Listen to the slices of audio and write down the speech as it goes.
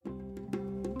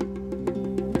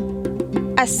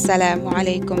Assalamu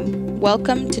alaikum.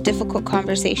 Welcome to Difficult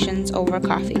Conversations Over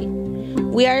Coffee.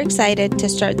 We are excited to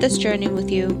start this journey with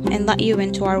you and let you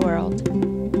into our world.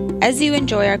 As you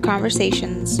enjoy our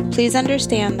conversations, please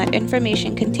understand that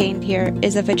information contained here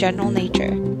is of a general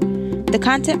nature. The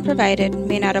content provided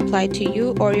may not apply to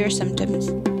you or your symptoms.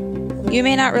 You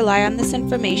may not rely on this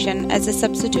information as a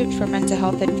substitute for mental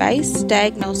health advice,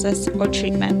 diagnosis, or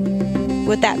treatment.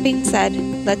 With that being said,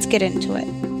 let's get into it.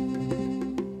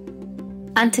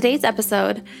 On today's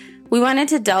episode, we wanted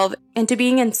to delve into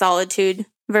being in solitude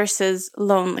versus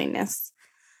loneliness.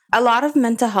 A lot of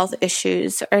mental health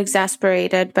issues are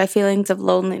exacerbated by feelings of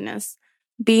loneliness.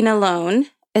 Being alone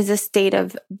is a state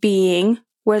of being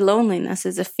where loneliness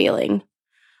is a feeling.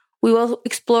 We will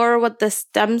explore what this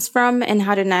stems from and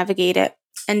how to navigate it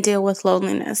and deal with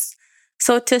loneliness.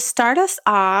 So to start us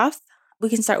off, we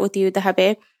can start with you,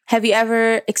 Dahabe. Have you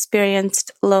ever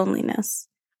experienced loneliness?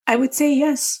 I would say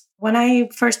yes. When I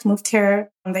first moved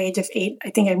here at the age of 8, I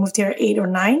think I moved here 8 or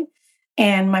 9,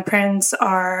 and my parents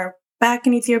are back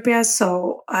in Ethiopia.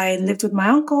 So I lived with my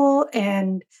uncle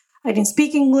and I didn't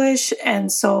speak English. And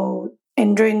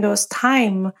during those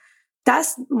time,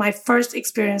 that's my first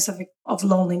experience of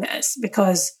loneliness,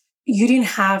 because you didn't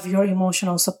have your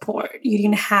emotional support. You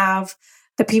didn't have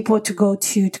the people to go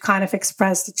to kind of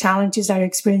express the challenges that you're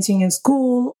experiencing in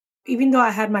school. Even though I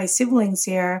had my siblings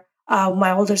here,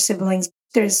 my older siblings,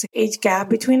 there's age gap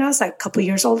between us, like a couple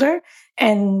years older.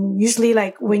 And usually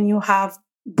like when you have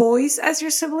boys as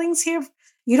your siblings here,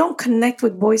 you don't connect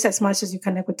with boys as much as you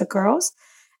connect with the girls.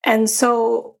 And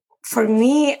so for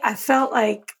me, I felt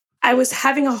like I was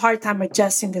having a hard time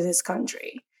adjusting to this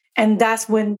country. And that's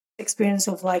when the experience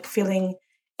of like feeling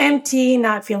empty,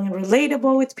 not feeling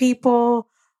relatable with people.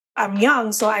 I'm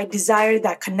young, so I desired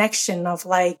that connection of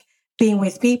like being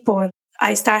with people. And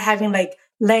I started having like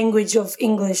language of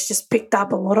English just picked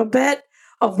up a little bit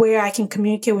of where I can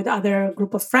communicate with other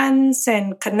group of friends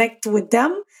and connect with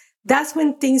them. That's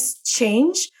when things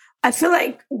change. I feel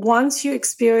like once you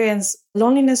experience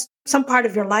loneliness, some part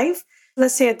of your life,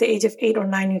 let's say at the age of 8 or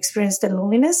 9, you experience the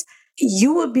loneliness,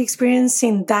 you will be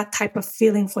experiencing that type of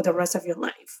feeling for the rest of your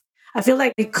life. I feel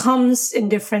like it comes in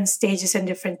different stages and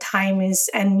different times,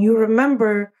 and you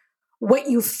remember what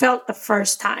you felt the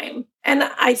first time. And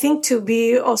I think to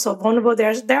be also vulnerable,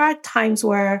 there are times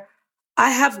where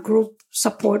I have group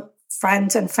support,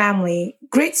 friends and family,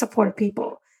 great support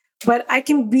people, but I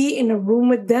can be in a room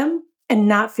with them and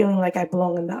not feeling like I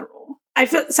belong in that room. I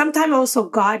feel sometimes also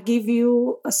God give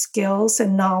you skills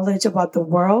and knowledge about the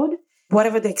world,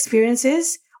 whatever the experience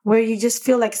is, where you just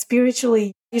feel like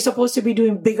spiritually you're supposed to be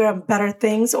doing bigger and better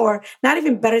things, or not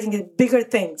even better things, bigger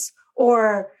things,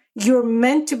 or you're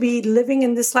meant to be living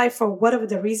in this life for whatever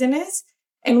the reason is,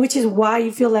 and which is why you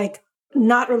feel like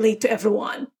not relate to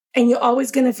everyone. And you're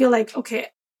always going to feel like, okay,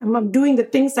 I'm doing the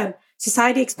things that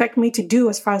society expect me to do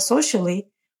as far as socially,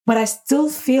 but I still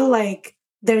feel like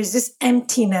there's this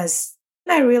emptiness.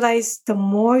 And I realized the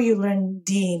more you learn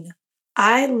Deen,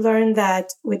 I learned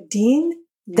that with Deen,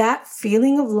 that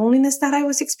feeling of loneliness that I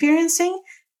was experiencing,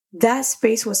 that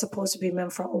space was supposed to be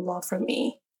meant for Allah for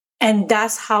me. And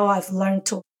that's how I've learned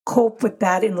to cope with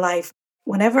that in life.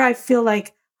 Whenever I feel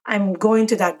like I'm going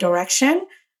to that direction,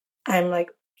 I'm like,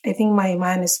 I think my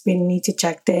mind has been need to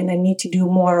check in. I need to do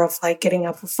more of like getting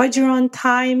up for Fajr on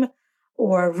time,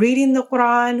 or reading the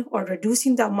Quran, or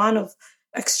reducing the amount of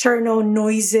external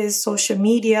noises, social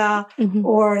media,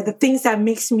 or the things that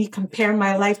makes me compare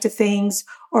my life to things,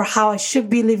 or how I should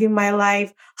be living my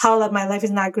life, how my life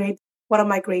is not great. What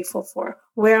am I grateful for?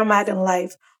 Where I'm at in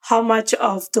life? How much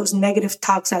of those negative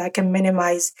talks that I can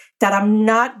minimize, that I'm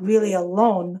not really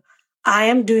alone. I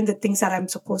am doing the things that I'm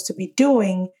supposed to be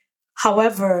doing.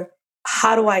 However,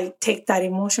 how do I take that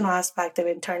emotional aspect of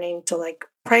it turning into like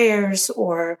prayers,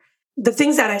 or the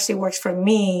things that actually works for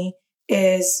me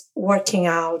is working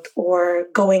out or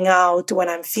going out when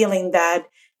I'm feeling that.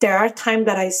 There are times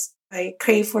that I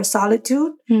crave for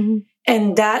solitude.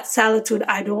 And that solitude,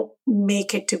 I don't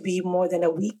make it to be more than a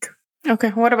week. Okay.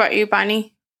 What about you,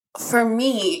 Bonnie? For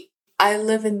me, I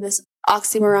live in this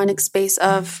oxymoronic space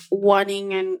of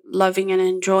wanting and loving and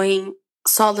enjoying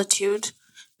solitude,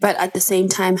 but at the same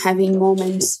time having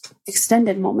moments,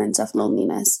 extended moments of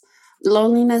loneliness.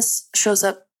 Loneliness shows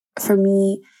up for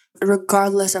me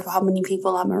regardless of how many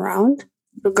people I'm around,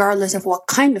 regardless of what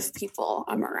kind of people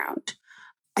I'm around.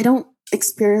 I don't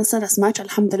experience it as much,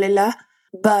 alhamdulillah.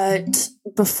 But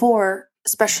before,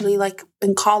 especially like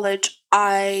in college,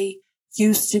 I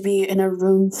used to be in a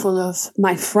room full of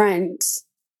my friends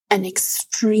and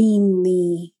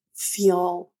extremely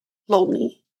feel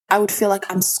lonely. I would feel like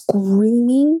I'm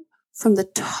screaming from the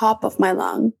top of my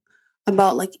lung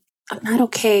about like, I'm not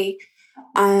okay.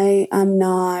 I am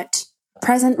not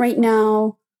present right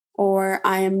now, or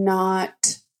I'm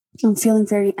feeling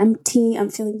very empty. I'm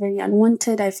feeling very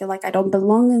unwanted. I feel like I don't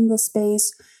belong in this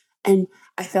space. And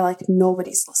I feel like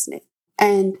nobody's listening.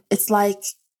 And it's like,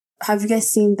 have you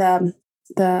guys seen the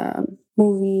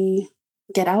movie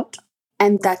Get Out?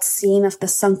 And that scene of the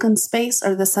sunken space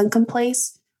or the sunken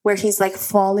place where he's like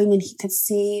falling and he could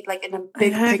see like in a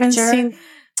big picture.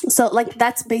 So like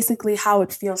that's basically how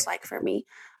it feels like for me.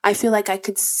 I feel like I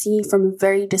could see from a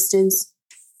very distance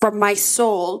from my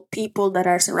soul people that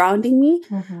are surrounding me,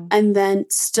 and then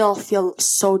still feel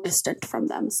so distant from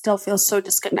them, still feel so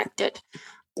disconnected.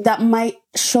 That might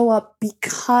show up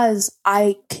because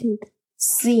I can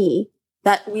see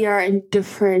that we are in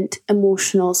different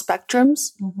emotional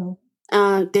spectrums.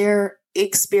 They're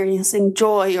experiencing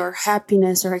joy or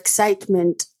happiness or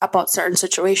excitement about certain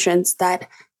situations that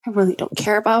I really don't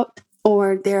care about,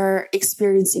 or they're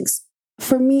experiencing.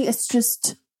 For me, it's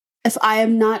just if I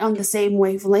am not on the same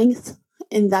wavelength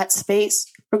in that space,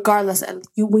 regardless,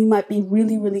 we might be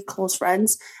really, really close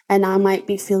friends, and I might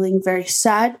be feeling very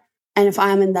sad. And if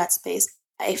I'm in that space,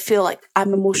 I feel like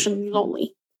I'm emotionally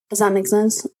lonely. Does that make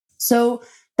sense? So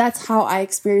that's how I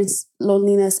experience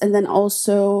loneliness. And then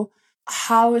also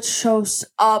how it shows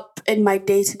up in my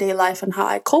day-to-day life and how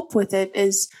I cope with it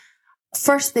is,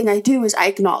 first thing I do is I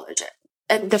acknowledge it.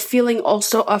 And the feeling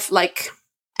also of like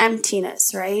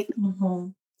emptiness, right?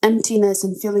 Emptiness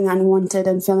and feeling unwanted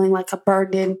and feeling like a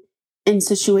burden in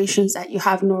situations that you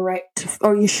have no right to,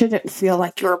 or you shouldn't feel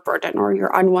like you're a burden or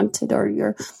you're unwanted or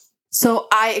you're. So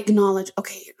I acknowledge,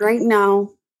 okay, right now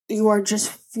you are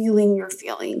just feeling your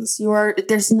feelings.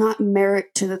 There's not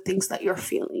merit to the things that you're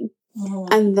feeling.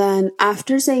 And then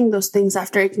after saying those things,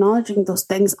 after acknowledging those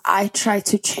things, I try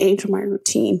to change my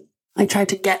routine. I try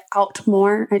to get out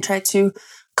more. I try to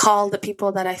call the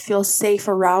people that I feel safe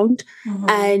around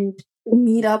and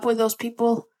meet up with those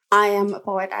people. I am a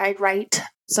poet. I write.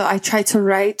 So I try to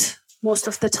write most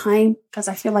of the time because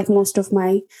I feel like most of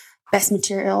my best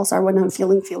materials are when I'm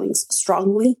feeling feelings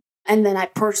strongly. And then I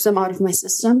purge them out of my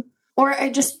system. Or I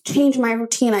just change my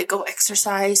routine. I go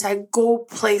exercise. I go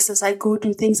places. I go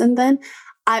do things. And then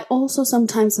I also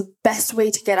sometimes the best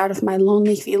way to get out of my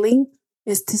lonely feeling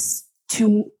is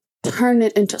to turn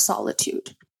it into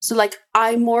solitude. So like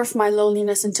I morph my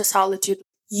loneliness into solitude.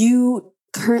 You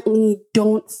currently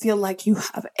don't feel like you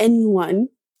have anyone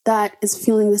that is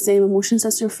feeling the same emotions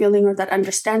as you're feeling or that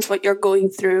understands what you're going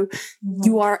through.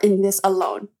 You are in this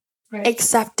alone. Right.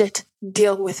 Accept it.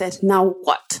 Deal with it. Now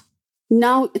what?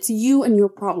 Now it's you and your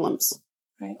problems.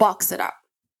 Right. Box it up.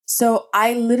 So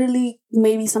I literally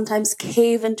maybe sometimes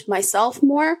cave into myself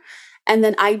more, and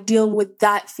then I deal with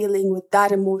that feeling, with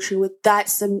that emotion, with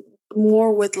that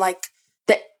more with like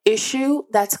the issue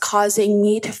that's causing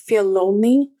me to feel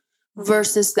lonely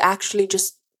versus actually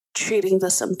just treating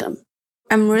the symptom.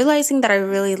 I'm realizing that I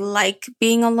really like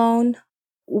being alone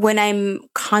when I'm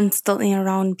constantly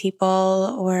around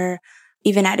people or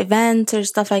even at events or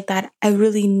stuff like that. I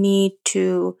really need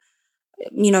to,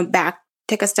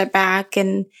 take a step back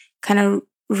and kind of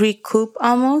recoup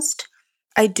almost.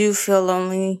 I do feel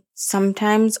lonely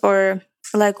sometimes, or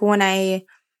like when I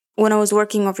was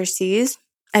working overseas,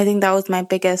 I think that was my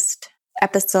biggest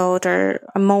episode or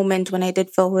a moment when I did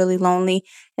feel really lonely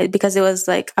because it was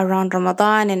like around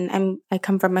Ramadan and I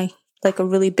come from a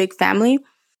really big family.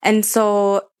 And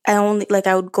so I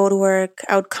would go to work,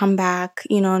 I would come back,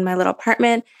 in my little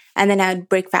apartment, and then I would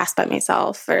break fast by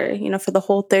myself for the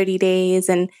whole 30 days.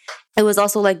 And it was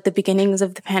also like the beginnings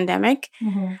of the pandemic.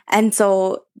 And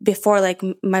so before, like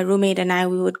my roommate and I,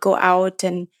 we would go out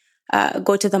and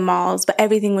go to the malls, but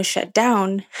everything was shut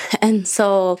down. And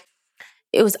so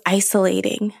it was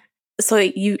isolating. So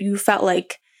you felt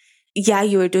like, yeah,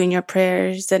 you were doing your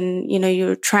prayers and, you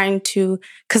were trying to,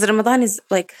 because Ramadan is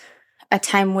like a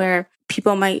time where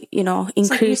people might, increase.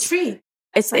 It's like retreat.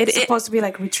 It's supposed to be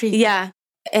like retreat. Yeah.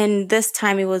 And this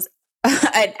time it was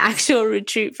an actual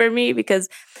retreat for me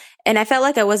and I felt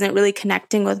like I wasn't really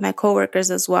connecting with my coworkers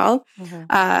as well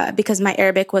because my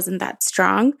Arabic wasn't that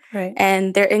strong, right,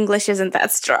 and their English isn't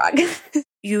that strong.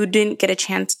 You didn't get a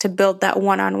chance to build that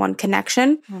one-on-one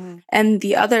connection. And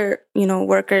the other,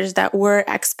 workers that were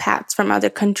expats from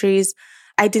other countries,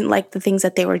 I didn't like the things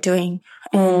that they were doing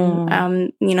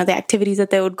and, the activities that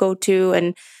they would go to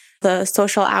and the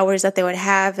social hours that they would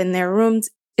have in their rooms.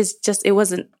 It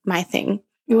wasn't my thing.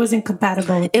 It wasn't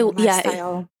compatible with their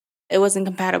lifestyle. It wasn't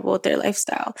compatible with their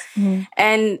lifestyle.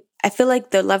 And I feel like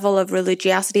the level of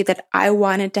religiosity that I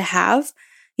wanted to have,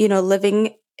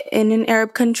 living in an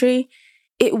Arab country,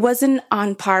 it wasn't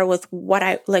on par with what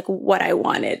I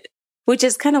wanted, which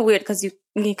is kind of weird because you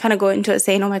kind of go into it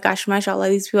saying, oh my gosh, mashallah,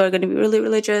 these people are going to be really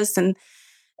religious. And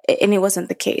it wasn't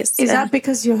the case. Is that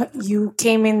because you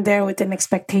came in there with an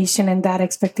expectation and that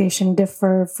expectation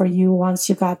differed for you once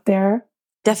you got there?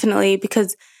 Definitely,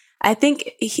 because I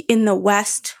think in the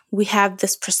West, we have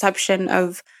this perception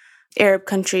of Arab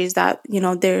countries that,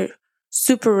 they're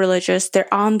super religious,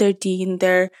 they're on their deen,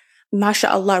 they're,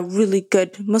 mashallah, really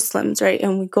good Muslims, right?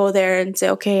 And we go there and say,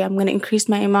 okay, I'm going to increase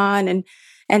my iman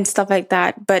and stuff like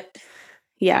that. But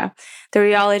yeah, the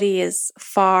reality is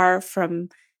far from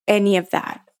any of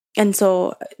that. And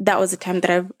so that was a time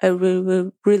that I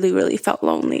really, really, really felt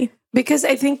lonely. Because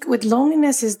I think with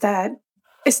loneliness it's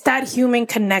that human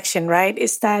connection, right?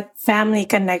 It's that family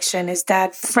connection. It's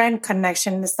that friend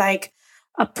connection. It's like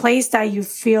a place that you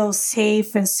feel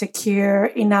safe and secure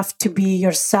enough to be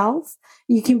yourself.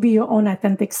 You can be your own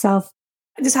authentic self.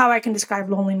 This is how I can describe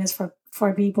loneliness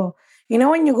for people.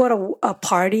 When you go to a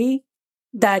party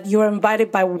that you're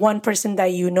invited by one person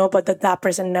that you know, but that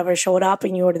person never showed up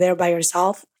and you were there by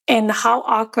yourself. And how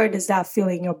awkward does that feel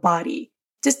in your body?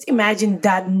 Just imagine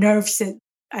that nerves.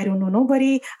 I don't know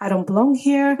nobody. I don't belong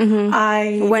here.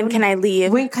 Mm-hmm. When can I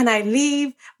leave? When can I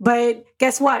leave? But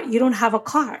guess what? You don't have a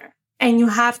car and you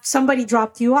have somebody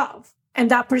dropped you off and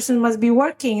that person must be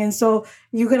working. And so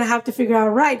you're going to have to figure out,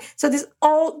 right? So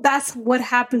that's what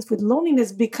happens with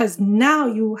loneliness, because now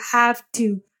you have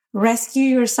to rescue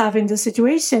yourself in the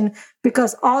situation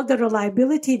because all the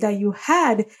reliability that you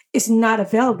had is not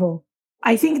available.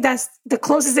 I think that's the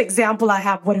closest example I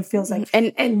have what it feels like.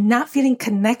 And not feeling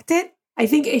connected. I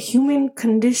think a human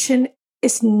condition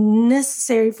is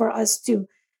necessary for us to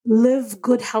live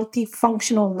good, healthy,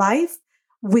 functional life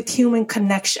with human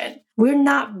connection. We're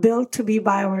not built to be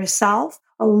by ourselves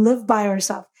or live by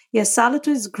ourselves. Yes,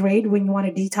 solitude is great when you want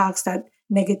to detox that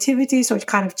negativity, so it's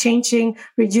kind of changing,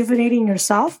 rejuvenating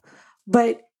yourself.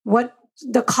 But what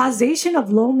the causation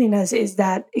of loneliness is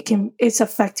that it's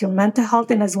affect your mental health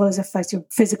and as well as affect your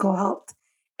physical health.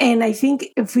 And I think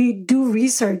if we do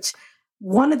research,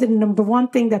 one of the number one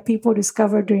thing that people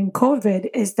discover during COVID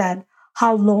is that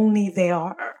how lonely they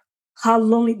are, how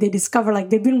lonely they discover, like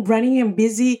they've been running and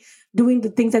busy doing the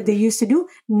things that they used to do.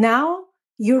 Now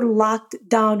you're locked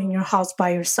down in your house by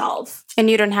yourself. And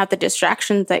you don't have the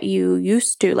distractions that you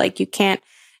used to. Like you can't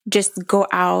just go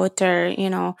out or,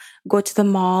 go to the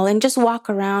mall and just walk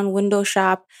around, window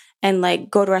shop and like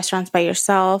go to restaurants by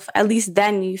yourself. At least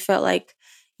then you felt like,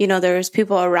 there's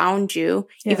people around you.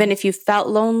 Yeah. Even if you felt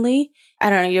lonely, I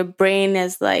don't know, your brain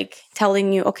is like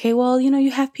telling you, okay, well,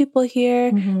 you have people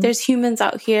here. Mm-hmm. There's humans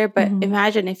out here. But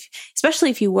imagine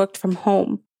especially if you worked from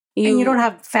home. And you don't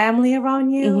have family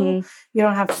around you. Mm-hmm. You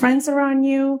don't have friends around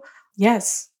you.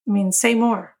 Yes. Say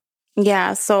more.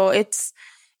 Yeah. So it's,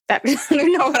 I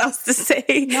don't know what else to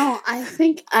say. No, I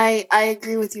think I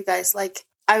agree with you guys. Like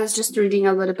I was just reading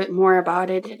a little bit more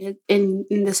about it in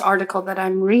this article that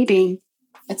I'm reading.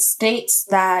 It states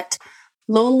that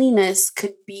loneliness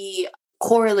could be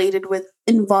correlated with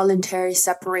involuntary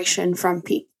separation from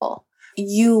people.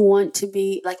 You want to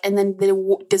be and then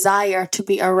the desire to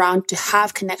be around, to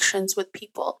have connections with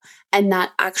people and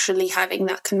not actually having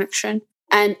that connection.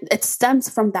 And it stems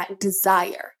from that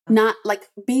desire, not like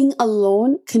being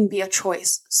alone can be a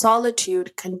choice.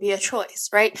 Solitude can be a choice,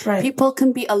 right? People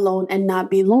can be alone and not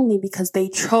be lonely because they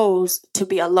chose to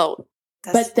be alone.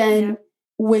 But then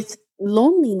with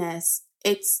loneliness,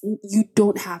 you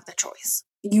don't have the choice.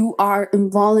 You are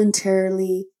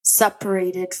involuntarily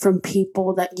separated from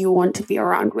people that you want to be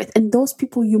around with. And those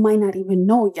people you might not even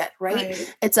know yet,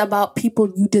 right? It's about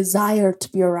people you desire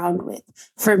to be around with.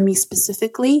 For me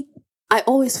specifically, I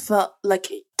always felt like,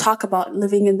 talk about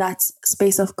living in that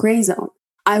space of gray zone.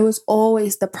 I was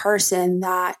always the person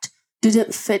that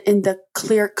didn't fit in the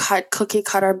clear-cut,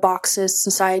 cookie-cutter boxes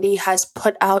society has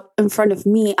put out in front of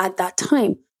me at that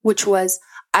time, which was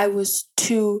I was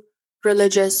too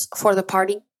religious for the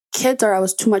party kids, or I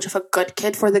was too much of a good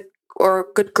kid or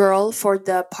good girl for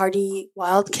the party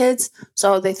wild kids.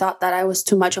 So they thought that I was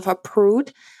too much of a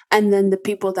prude. And then the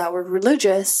people that were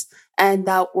religious and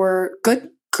that were good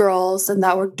girls and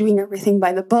that were doing everything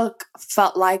by the book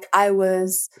felt like I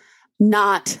was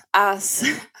not as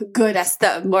good as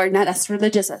them or not as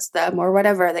religious as them or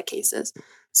whatever the case is.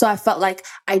 So I felt like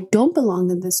I don't belong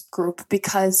in this group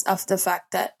because of the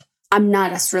fact that I'm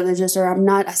not as religious or I'm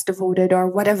not as devoted or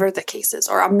whatever the case is,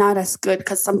 or I'm not as good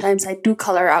because sometimes I do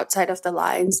color outside of the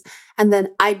lines. And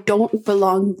then I don't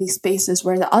belong in these spaces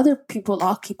where the other people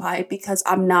occupy because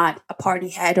I'm not a party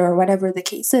head or whatever the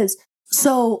case is.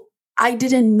 So I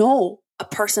didn't know a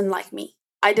person like me.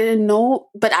 I didn't know,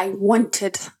 but I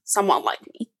wanted someone like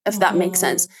me, if that makes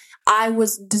sense. I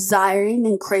was desiring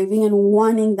and craving and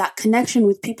wanting that connection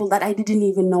with people that I didn't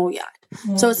even know yet.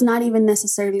 Yeah. So it's not even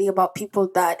necessarily about people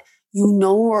that you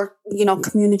know or,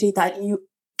 community that you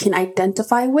can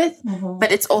identify with,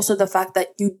 but it's also the fact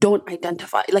that you don't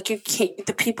identify. Like you can't,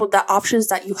 the options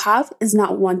that you have is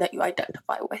not one that you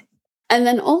identify with. And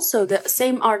then also the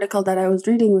same article that I was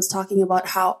reading was talking about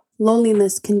how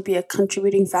loneliness can be a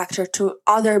contributing factor to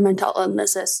other mental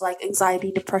illnesses like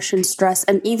anxiety, depression, stress,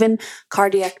 and even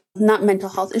not mental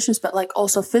health issues, but like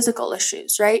also physical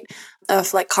issues, right?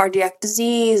 Of like cardiac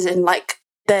disease and like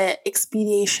the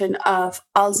expedition of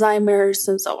Alzheimer's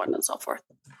and so on and so forth.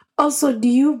 Also, do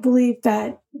you believe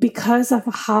that because of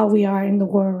how we are in the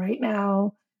world right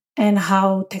now and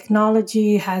how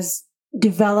technology has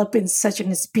developed in such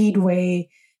a speed way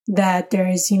that there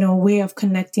is, way of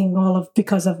connecting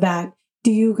because of that,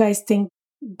 do you guys think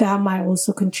that might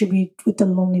also contribute with the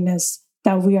loneliness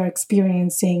that we are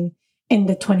experiencing in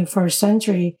the 21st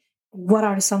century? What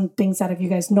are some things that have you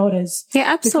guys noticed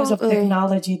because of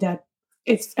technology that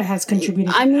it has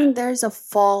contributed? I mean, there's a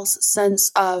false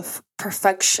sense of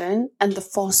perfection and the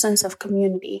false sense of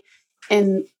community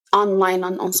online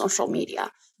on social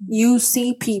media. You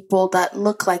see people that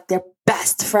look like they're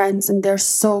best friends and they're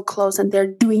so close and they're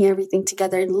doing everything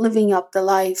together and living up the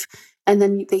life. And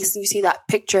then you see that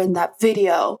picture in that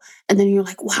video. And then you're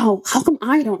like, wow, how come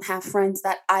I don't have friends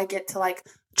that I get to like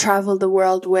travel the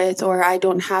world with, or I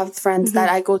don't have friends that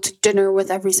I go to dinner with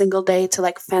every single day to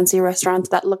like fancy restaurants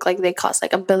that look like they cost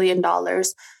like $1 billion.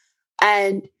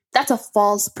 And that's a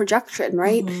false projection,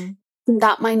 right?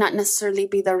 That might not necessarily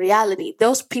be the reality.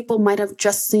 Those people might have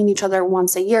just seen each other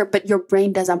once a year, but your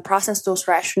brain doesn't process those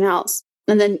rationales.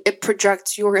 And then it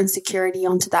projects your insecurity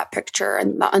onto that picture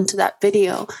and onto that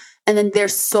video. And then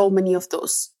there's so many of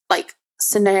those like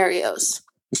scenarios.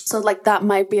 So like that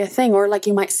might be a thing. Or like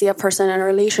you might see a person in a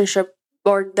relationship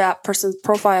or that person's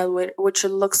profile, which it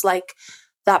looks like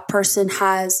that person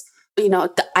has,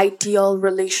 the ideal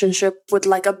relationship with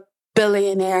like a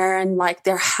billionaire and like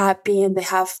they're happy and they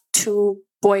have 2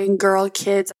 boy and girl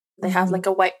kids. They have like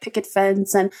a white picket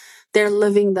fence and they're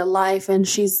living the life, and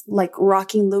she's like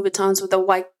rocking Louboutins with a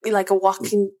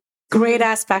walking. Great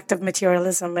aspect of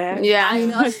materialism, man. Yeah, I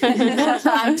know.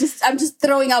 I'm just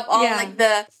throwing up all like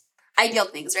the ideal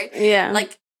things, right? Yeah.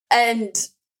 Like, and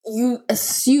you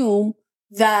assume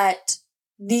that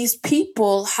these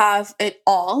people have it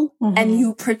all, and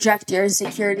you project your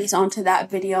insecurities onto that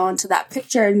video, onto that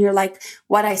picture, and you're like,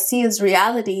 what I see is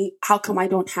reality. How come I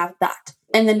don't have that?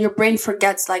 And then your brain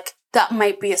forgets like that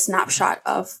might be a snapshot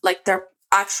of like their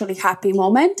actually happy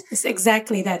moment. It's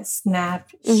exactly that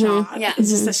snapshot. Yeah. It's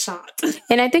just a shot.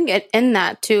 And I think in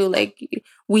that too, like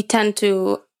we tend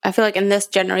to, I feel like in this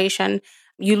generation,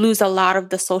 you lose a lot of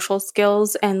the social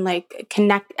skills and like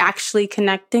actually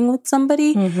connecting with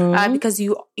somebody because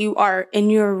you are in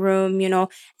your room,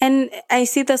 and I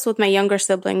see this with my younger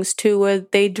siblings too, where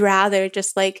they'd rather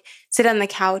just like sit on the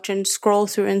couch and scroll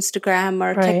through Instagram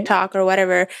or TikTok or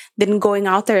whatever than going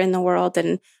out there in the world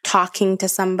and talking to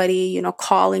somebody,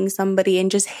 calling somebody and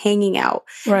just hanging out.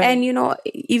 Right. And,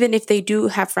 even if they do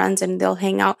have friends and they'll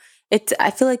hang out,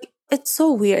 I feel like it's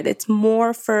so weird. It's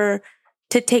more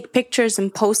to take pictures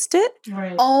and post it.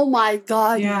 Right. Oh my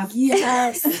God. Yeah.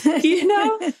 Yes.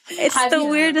 It's the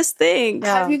weirdest thing.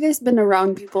 Yeah. Have you guys been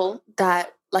around people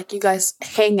that like you guys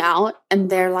hang out and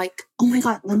they're like, oh my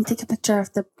God, let me take a picture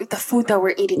of the food that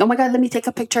we're eating. Oh my God, let me take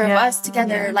a picture of us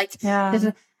together. Yeah.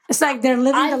 Like, it's like they're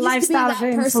living the lifestyle of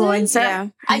an influencer. Yeah.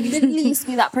 I literally used to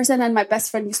be that person, and my best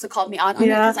friend used to call me out on it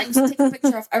because I used to take a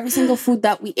picture of every single food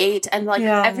that we ate and like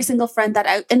every single friend that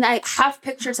I have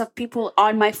pictures of people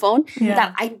on my phone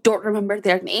that I don't remember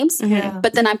their names.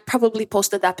 But then I probably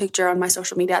posted that picture on my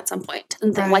social media at some point.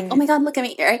 And they're like, oh my God, look at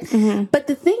me, right? But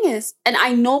the thing is, and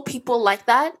I know people like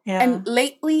that. And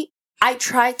lately I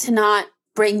try to not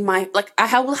bring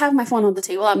I will have my phone on the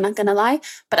table, I'm not gonna lie,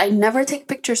 but I never take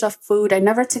pictures of food. I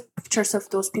never take pictures of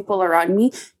those people around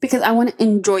me because I want to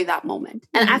enjoy that moment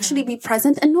and actually be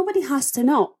present, and nobody has to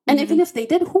know. And even if they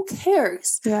did, who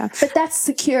cares? Yeah. But that's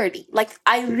security. Like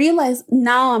I realize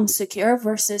now I'm secure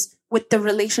versus with the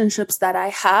relationships that I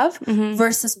have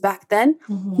versus back then.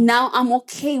 Now I'm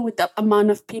okay with the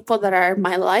amount of people that are in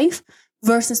my life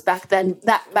versus back then.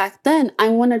 That back then I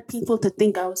wanted people to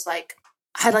think I was like,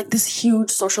 I had like this huge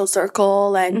social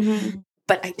circle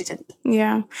but I didn't.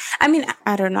 Yeah. I mean,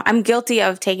 I don't know. I'm guilty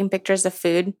of taking pictures of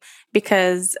food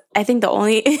because I think the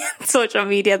only social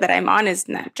media that I'm on is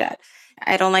Snapchat.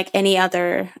 I don't like any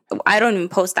other. I don't even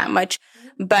post that much,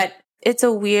 but it's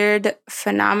a weird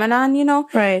phenomenon,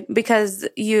 Right. Because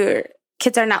your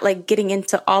kids are not like getting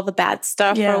into all the bad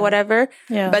stuff or whatever,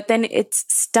 but then it's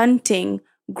stunting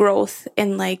growth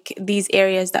in like these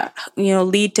areas that,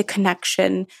 lead to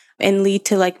connection and lead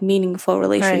to like meaningful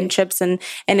relationships. And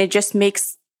it just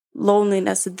makes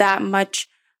loneliness that much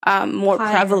more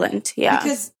prevalent. Yeah.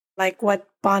 Because like what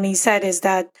Bonnie said is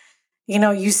that,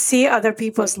 you see other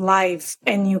people's life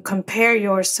and you compare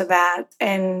yours to that.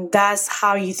 And that's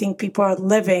how you think people are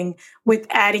living, with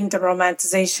adding the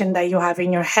romanticization that you have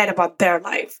in your head about their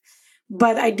life.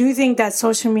 But I do think that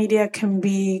social media can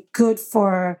be good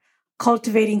for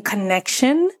cultivating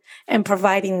connection and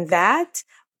providing that.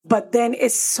 But then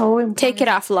it's so important. Take it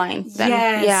offline. Then.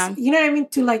 Yes. Yeah. You know what I mean?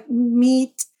 To like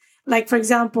meet, like, for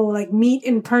example, like meet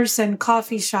in person,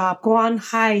 coffee shop, go on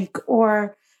hike,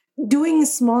 or doing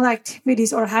small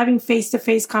activities or having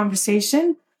face-to-face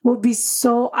conversation will be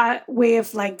so way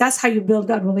of like, that's how you build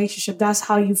that relationship. That's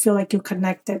how you feel like you're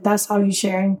connected. That's how you're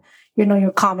sharing,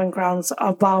 your common grounds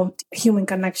about human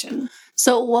connection.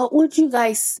 So what would you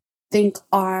guys think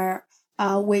are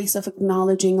ways of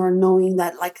acknowledging or knowing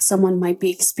that like someone might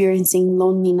be experiencing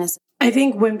loneliness? I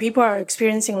think when people are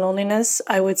experiencing loneliness,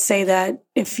 I would say that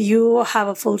if you have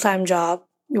a full-time job,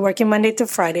 you're working Monday to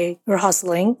Friday, you're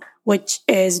hustling, which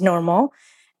is normal.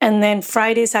 And then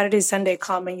Friday, Saturday, Sunday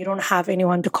come and you don't have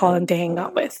anyone to call and to hang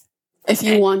out with. If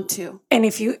you want to. And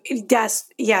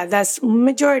that's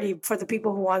majority for the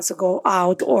people who wants to go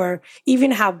out or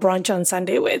even have brunch on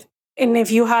Sunday with. And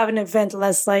if you have an event,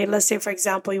 let's say, for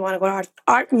example, you want to go to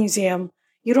art museum,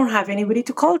 you don't have anybody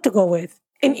to call to go with.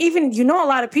 And even, a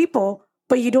lot of people,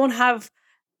 but you don't have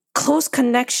close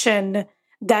connection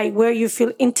that where you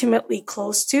feel intimately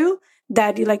close to,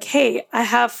 that you're like, hey, I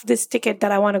have this ticket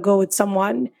that I want to go with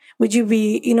someone. Would you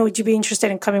be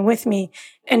interested in coming with me?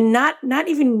 And not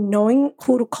even knowing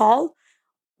who to call,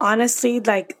 honestly,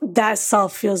 like that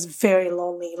self feels very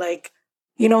lonely. Like,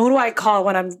 who do I call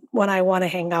when I want to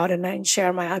hang out and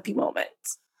share my happy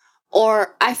moments?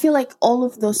 Or I feel like all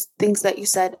of those things that you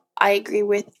said, I agree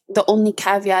with. The only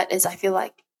caveat is I feel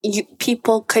like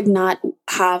people could not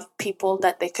have people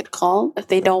that they could call if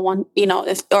they don't want,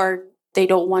 or they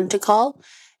don't want to call.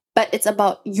 But it's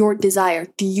about your desire.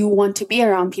 Do you want to be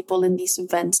around people in these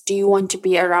events? Do you want to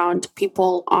be around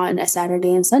people on a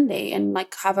Saturday and Sunday and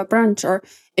like have a brunch? Or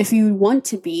if you want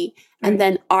to be and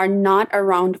then are not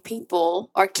around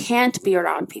people or can't be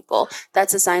around people,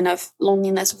 that's a sign of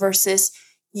loneliness versus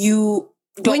you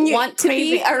don't want to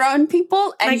be around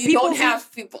people and like you don't have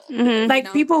people. Mm-hmm.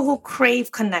 Like people who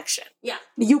crave connection. Yeah.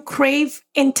 You crave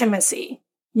intimacy.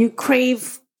 You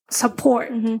crave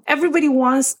support. Mm-hmm.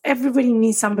 Everybody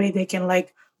needs somebody they can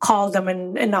like call them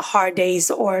in the hard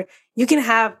days, or you can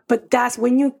have, but that's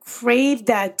when you crave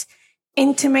that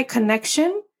intimate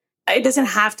connection. It doesn't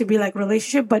have to be like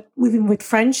relationship, but even with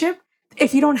friendship,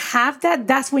 if you don't have that,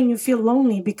 that's when you feel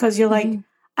lonely because you're like,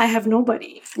 I have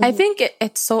nobody. I think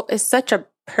it's such a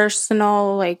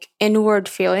personal, like inward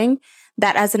feeling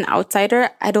that as an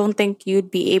outsider, I don't think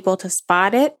you'd be able to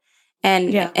spot it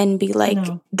and be like,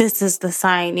 this is the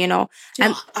sign, And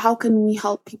how can we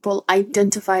help people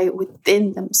identify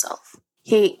within themselves?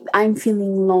 Hey, I'm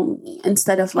feeling lonely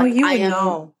instead of like,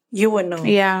 you would know.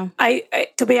 Yeah. I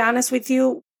to be honest with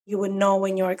you, you would know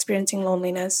when you're experiencing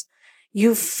loneliness.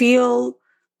 You feel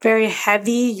very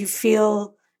heavy.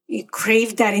 You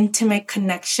crave that intimate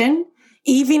connection,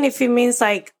 even if it means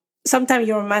like sometimes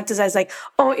you romanticize like,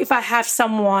 oh, if I have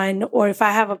someone or if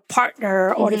I have a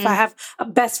partner or if I have a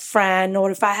best friend or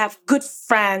if I have good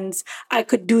friends, I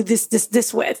could do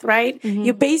this with, right? Mm-hmm.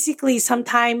 You basically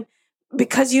sometimes,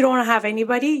 because you don't have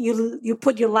anybody, you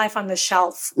put your life on the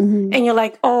shelf and you're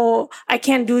like, oh, I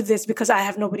can't do this because I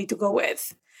have nobody to go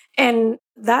with. And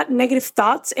that negative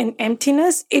thoughts and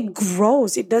emptiness, it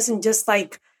grows. It doesn't just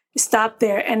like stop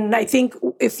there. And I think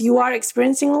if you are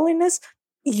experiencing loneliness,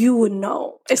 you would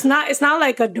know. It's not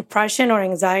like a depression or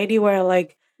anxiety where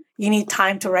like you need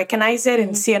time to recognize it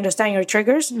and understand your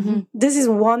triggers. Mm-hmm. This is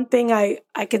one thing I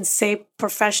can say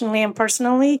professionally and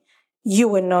personally, you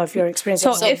would know if you're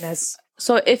experiencing loneliness.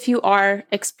 So if you are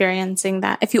experiencing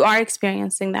that,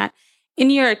 in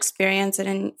your experience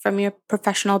and from your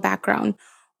professional background,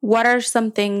 what are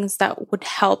some things that would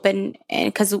help? And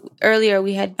because earlier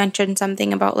we had mentioned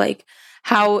something about like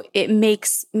how it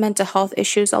makes mental health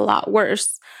issues a lot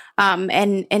worse,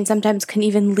 and sometimes can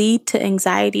even lead to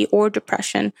anxiety or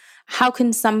depression. How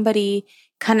can somebody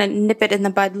kind of nip it in the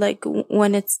bud, like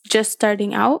when it's just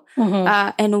starting out?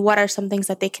 And what are some things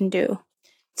that they can do?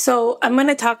 So I'm going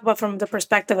to talk about from the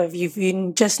perspective of if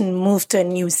you just moved to a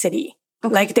new city,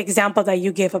 like the example that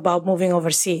you gave about moving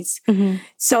overseas.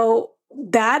 So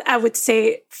that I would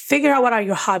say, figure out what are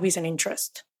your hobbies and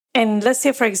interests. And let's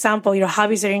say, for example, your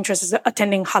hobbies or interests is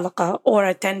attending halaqah or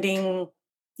attending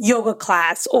yoga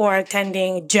class or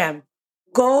attending gym.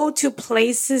 go to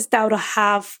places that will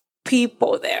have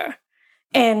people there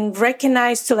and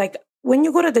recognize to like, when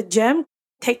you go to the gym,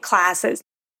 take classes.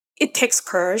 It takes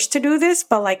courage to do this,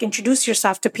 but like introduce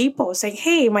yourself to people. Say,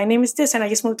 hey, my name is this and I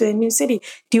just moved to a new city.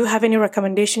 Do you have any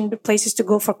recommendation places to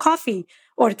go for coffee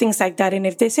or things like that? And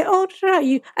if they say, oh,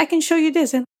 I can show you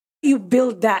this, and you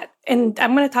build that. And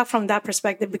I'm going to talk from that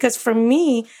perspective because for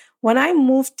me, when I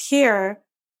moved here,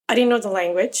 I didn't know the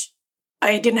language.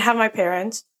 I didn't have my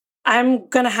parents. I'm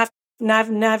going to have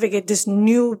to navigate this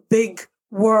new big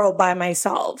world by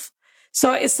myself.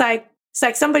 So it's like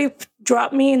somebody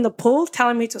dropped me in the pool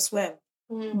telling me to swim.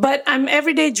 But I'm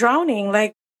every day drowning.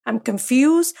 Like, I'm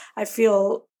confused. I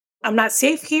feel I'm not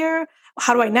safe here.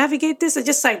 How do I navigate this? It's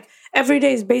just like every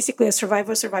day is basically a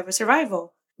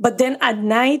survival. But then at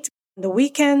night, the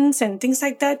weekends and things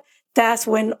like that, that's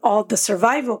when all the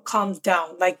survival calms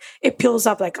down. Like, it peels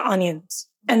up like onions.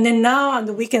 And then now on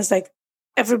the weekends, like,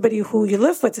 everybody who you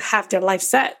live with have their life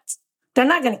set. They're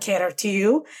not going to cater to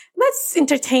you. Let's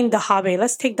entertain the hobby.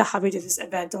 Let's take the hobby to this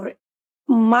event. Or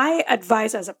my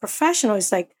advice as a professional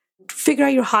is like, figure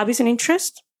out your hobbies and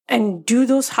interests and do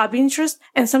those hobby interests.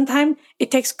 And sometimes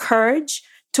it takes courage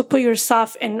to put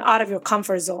yourself out of your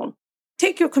comfort zone.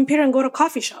 Take your computer and go to a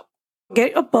coffee shop.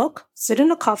 Get a book, sit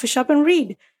in a coffee shop and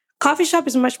read. Coffee shop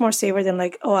is much more safer than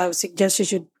like, oh, I would suggest you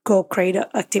should go create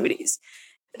activities.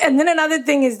 And then another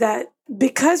thing is that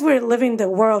because we're living the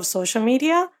world of social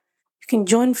media, you can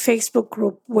join Facebook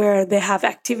group where they have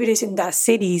activities in that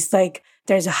cities. Like,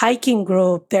 there's a hiking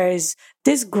group, there's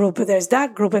this group, there's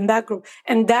that group and that group.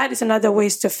 And that is another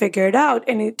ways to figure it out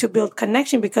and to build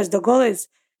connection, because the goal is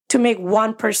to make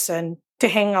one person to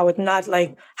hang out with, not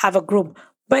like have a group.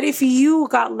 But if you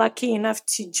got lucky enough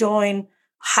to join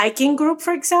hiking group,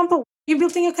 for example, you're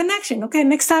building a connection. Okay,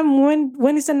 next time,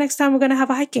 when is the next time we're going to have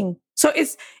a hiking? So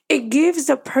it gives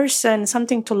the person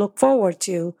something to look forward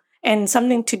to and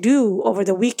something to do over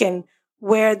the weekend,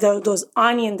 where those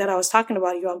onion that I was talking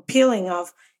about, you're peeling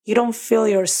off. You don't feel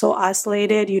you're so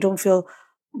isolated. You don't feel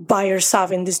by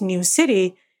yourself in this new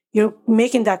city. You're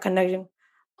making that connection.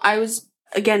 I was,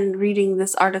 again, reading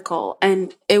this article,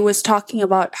 and it was talking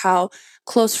about how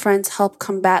close friends help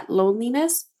combat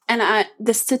loneliness. And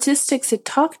the statistics it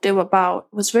talked about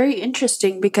was very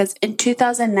interesting, because in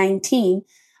 2019,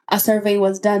 a survey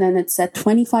was done and it said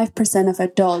 25% of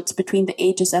adults between the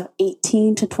ages of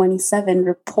 18 to 27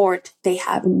 report they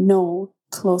have no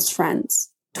close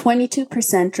friends.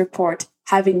 22% report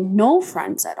having no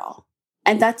friends at all.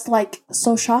 And that's like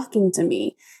so shocking to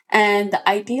me. And the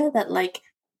idea that like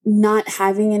not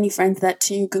having any friends that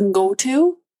you can go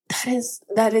to,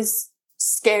 that is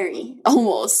scary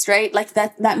almost, right? Like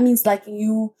that means like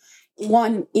you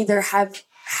either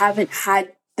haven't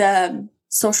had the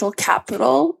social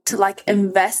capital to like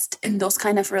invest in those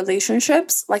kind of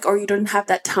relationships, like, or you don't have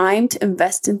that time to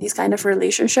invest in these kind of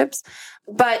relationships.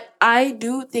 But I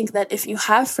do think that if you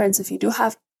have friends, if you do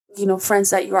have, friends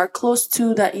that you are close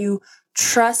to, that you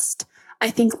trust,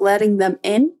 I think letting them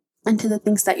into the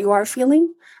things that you are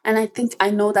feeling. And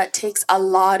I know that takes a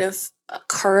lot of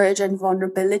courage and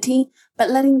vulnerability, but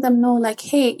letting them know like,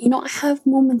 hey, I have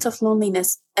moments of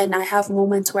loneliness, and I have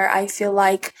moments where I feel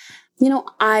like,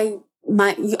 I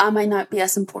might not be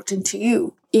as important to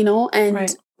you, and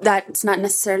right. That's not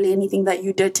necessarily anything that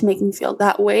you did to make me feel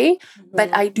that way,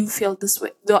 but I do feel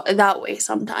that way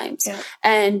sometimes. Yeah.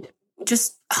 And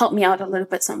just help me out a little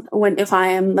bit if I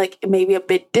am like maybe a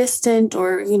bit distant,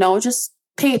 or, just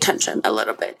pay attention a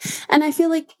little bit. And I feel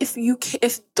like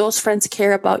if those friends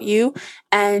care about you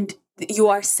and you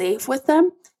are safe with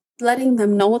them, letting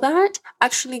them know that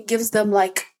actually gives them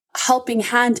like helping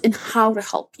hand in how to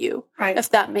help you, right? If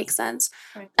that makes sense.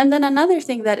 Right. And then another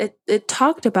thing that it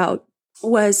talked about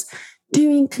was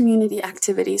doing community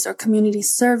activities or community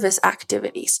service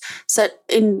activities. So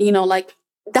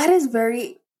that is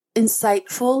very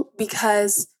insightful,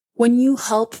 because when you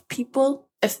help people,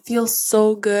 it feels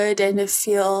so good and it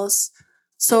feels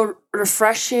so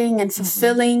refreshing and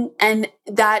fulfilling, and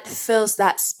that fills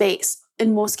that space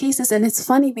in most cases. And it's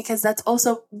funny because that's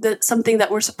also something that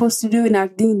we're supposed to do in our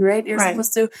deen, right? You're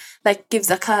supposed to like give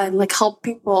zakah and like help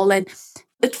people, and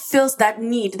it fills that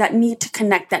need to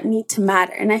connect, that need to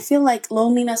matter. And I feel like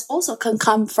loneliness also can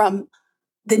come from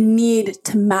the need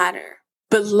to matter,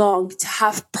 belong, to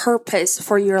have purpose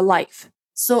for your life.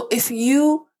 So if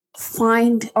you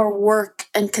find or work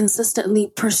and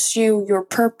consistently pursue your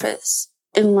purpose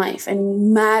in life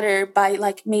and matter by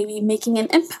like maybe making an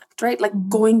impact, right? Like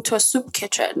going to a soup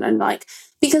kitchen, and like,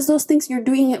 because those things, you're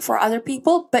doing it for other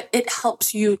people, but it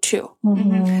helps you too.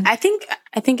 Mm-hmm. I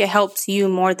think it helps you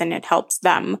more than it helps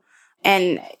them.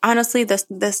 And honestly,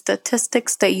 the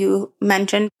statistics that you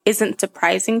mentioned isn't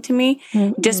surprising to me,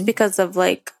 just because of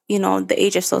like, you know, the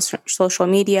age of social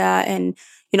media and,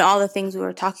 you know, all the things we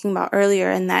were talking about earlier,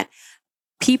 and that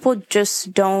people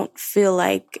just don't feel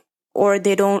like, or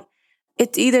they don't,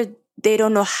 it's either they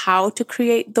don't know how to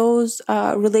create those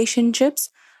relationships,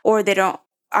 or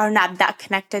are not that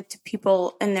connected to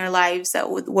people in their lives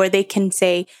where they can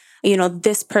say, you know,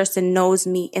 this person knows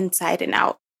me inside and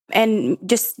out. And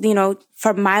just, you know,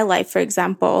 for my life, for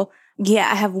example,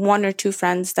 yeah, I have one or two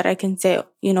friends that I can say,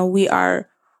 you know, we are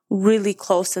really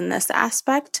close in this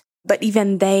aspect, but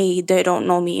even they don't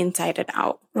know me inside and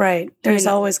out. Right. There's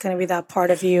always going to be that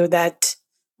part of you that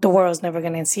the world's never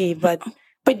going to see. But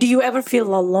do you ever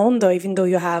feel alone though, even though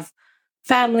you have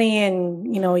family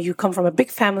and, you know, you come from a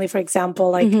big family, for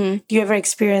example? Like, do you ever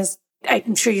experience,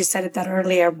 I'm sure you said it that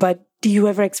earlier, but do you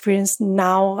ever experience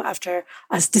now, after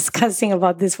us discussing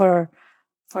about this for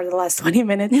the last 20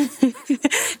 minutes?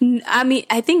 I mean,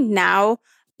 I think now,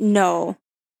 no.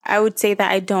 I would say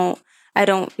that I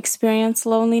don't experience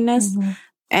loneliness.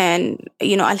 And,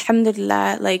 you know,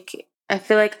 alhamdulillah, like, I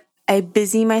feel like I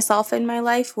busy myself in my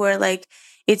life where, like,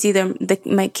 it's either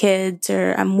my kids,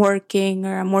 or I'm working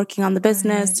on the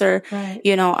business, or,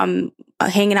 you know, I'm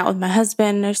hanging out with my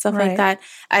husband or stuff like that.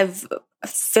 I've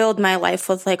filled my life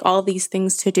with like all these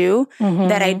things to do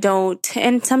that I don't.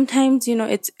 And sometimes, you know,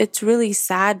 it's really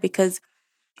sad because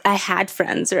I had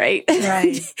friends, right?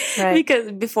 Right.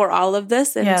 Because before all of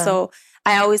this. And so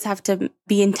I always have to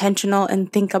be intentional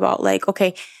and think about like,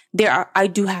 okay, I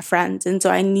do have friends. And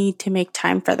so I need to make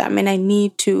time for them, and I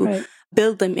need to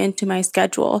build them into my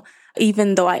schedule,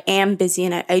 even though I am busy.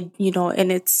 And I you know,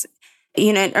 and it's,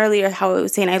 you know, and earlier how I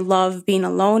was saying, I love being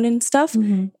alone and stuff.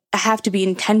 I have to be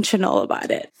intentional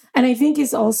about it. And I think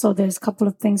it's also, there's a couple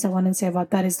of things I want to say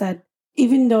about that, is that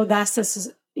even though that's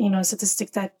the, you know,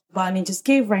 statistic that Bonnie just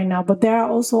gave right now, but there are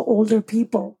also older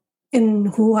people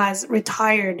who has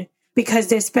retired because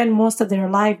they spend most of their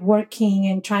life working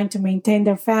and trying to maintain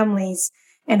their families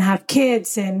and have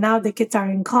kids. And now the kids are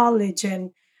in college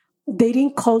and they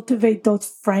didn't cultivate those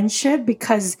friendships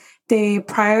because the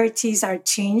priorities are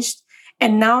changed.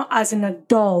 And now as an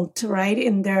adult, right,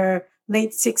 in their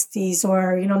late 60s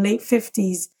or, you know, late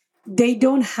 50s, they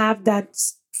don't have that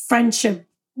friendship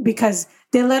because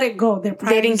they let it go. They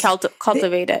didn't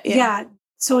cultivate it. Yeah.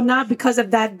 So now because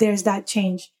of that, there's that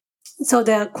change. So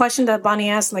the question that Bonnie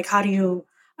asked, like, how do you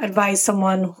advise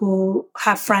someone who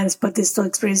have friends but they still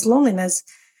experience loneliness?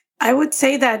 I would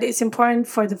say that it's important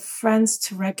for the friends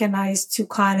to recognize, to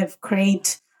kind of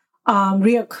create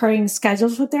reoccurring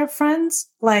schedules with their friends.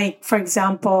 Like, for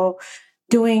example,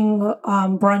 doing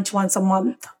brunch once a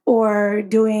month, or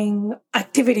doing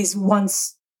activities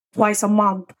twice a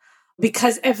month,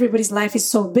 because everybody's life is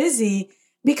so busy.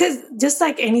 Because just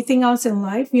like anything else in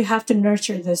life, you have to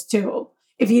nurture this too.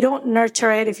 If you don't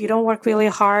nurture it, if you don't work really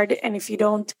hard, and if you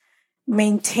don't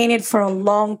maintain it for a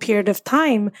long period of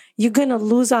time, you're going to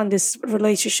lose on this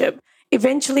relationship.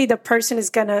 Eventually, the person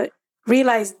is going to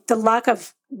realize the lack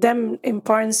of them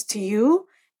importance to you,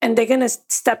 and they're going to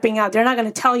stepping out. They're not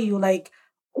going to tell you like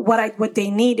what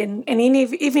they need. And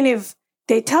even if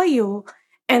they tell you,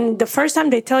 and the first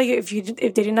time they tell you, if they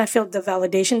did not feel the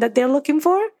validation that they're looking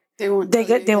for, they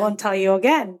won't tell you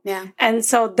again. Yeah. And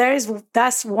so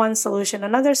that's one solution.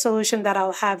 Another solution that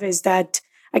I'll have is that,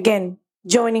 again,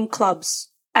 joining clubs,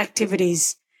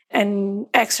 activities, and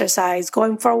exercise,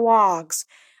 going for walks,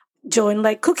 join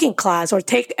like cooking class, or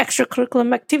take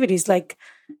extracurricular activities like,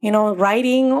 you know,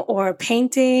 writing or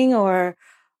painting, or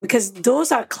because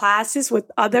those are classes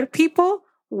with other people,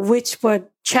 which would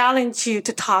challenge you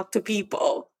to talk to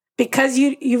people, because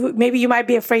you maybe you might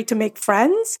be afraid to make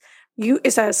friends.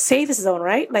 It's a safe zone,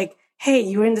 right? Like, hey,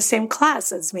 you're in the same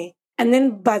class as me. And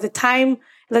then by the time,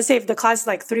 let's say if the class is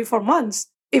like 3-4 months,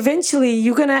 eventually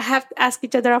you're going to have to ask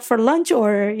each other out for lunch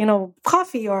or, you know,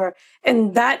 coffee,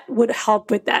 and that would help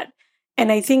with that.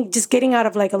 And I think just getting out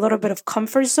of like a little bit of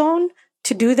comfort zone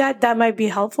to do that might be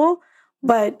helpful.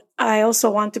 But I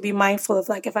also want to be mindful of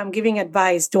like, if I'm giving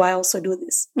advice, do I also do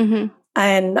this?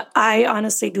 And I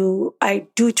honestly do. I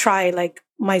do try like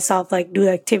myself, like do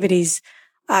activities.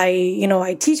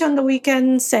 I teach on the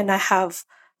weekends, and I have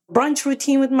brunch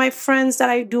routine with my friends that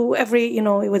I do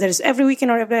whether it's every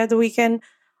weekend or every other weekend.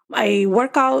 I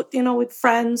work out, with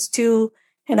friends too.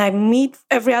 And I meet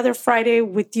every other Friday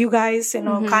with you guys,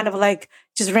 kind of like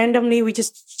just randomly, we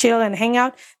just chill and hang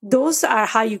out. Those are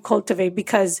how you cultivate,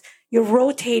 because you're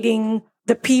rotating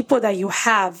the people that you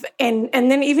have. And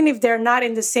then even if they're not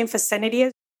in the same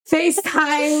vicinity,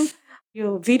 FaceTime,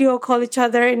 you video call each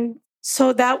other. And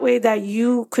So that way that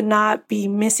you could not be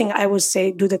missing, I would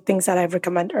say, do the things that I've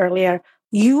recommended earlier.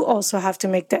 You also have to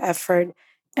make the effort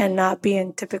and not be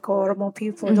in typical Oromo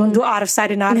people. Don't do out of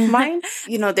sight and out of mind.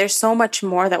 There's so much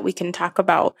more that we can talk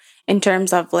about in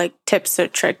terms of like tips or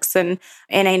tricks. And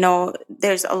I know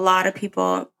there's a lot of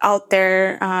people out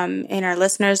there in our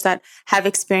listeners that have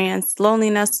experienced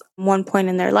loneliness at one point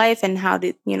in their life. And how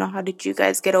did you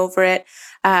guys get over it?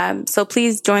 So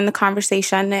please join the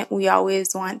conversation. We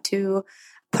always want to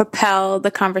propel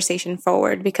the conversation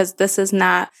forward, because this is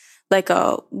not like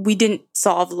we didn't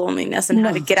solve loneliness and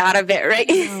how to get out of it, right?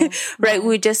 No. Right.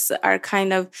 We just are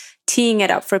kind of teeing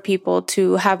it up for people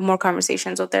to have more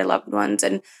conversations with their loved ones,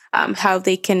 and how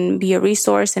they can be a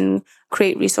resource and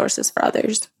create resources for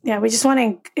others. Yeah, we just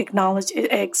want to acknowledge it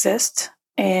exists.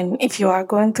 And if you are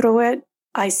going through it,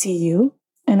 I see you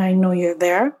and I know you're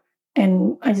there.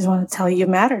 And I just want to tell you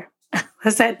matter.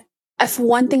 What's that? If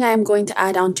one thing I am going to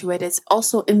add on to it is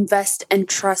also invest and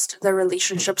trust the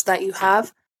relationships that you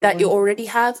have, that you already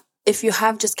have. If you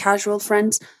have just casual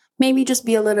friends, maybe just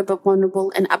be a little bit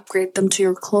vulnerable and upgrade them to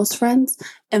your close friends.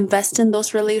 Invest in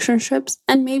those relationships.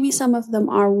 And maybe some of them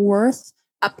are worth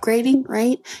upgrading,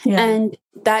 right? Yeah. And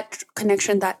that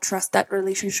connection, that trust, that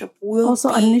relationship will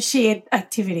also initiate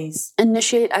activities.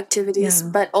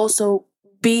 But also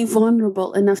be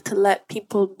vulnerable enough to let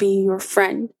people be your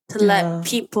friend, to let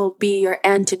people be your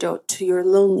antidote to your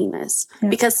loneliness. Yeah.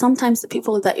 Because sometimes the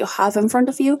people that you have in front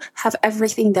of you have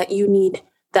everything that you need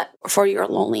that for your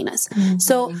loneliness. Mm-hmm.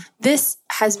 So this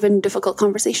has been Difficult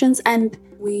Conversations, and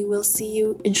we will see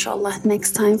you, inshallah,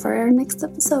 next time for our next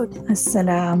episode.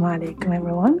 Assalamu alaikum,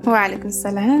 everyone. Wa alaikum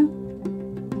salam.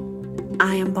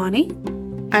 I am Bonnie.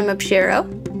 I'm Abshiro.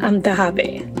 I'm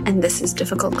Dahabe. And this is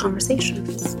Difficult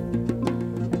Conversations.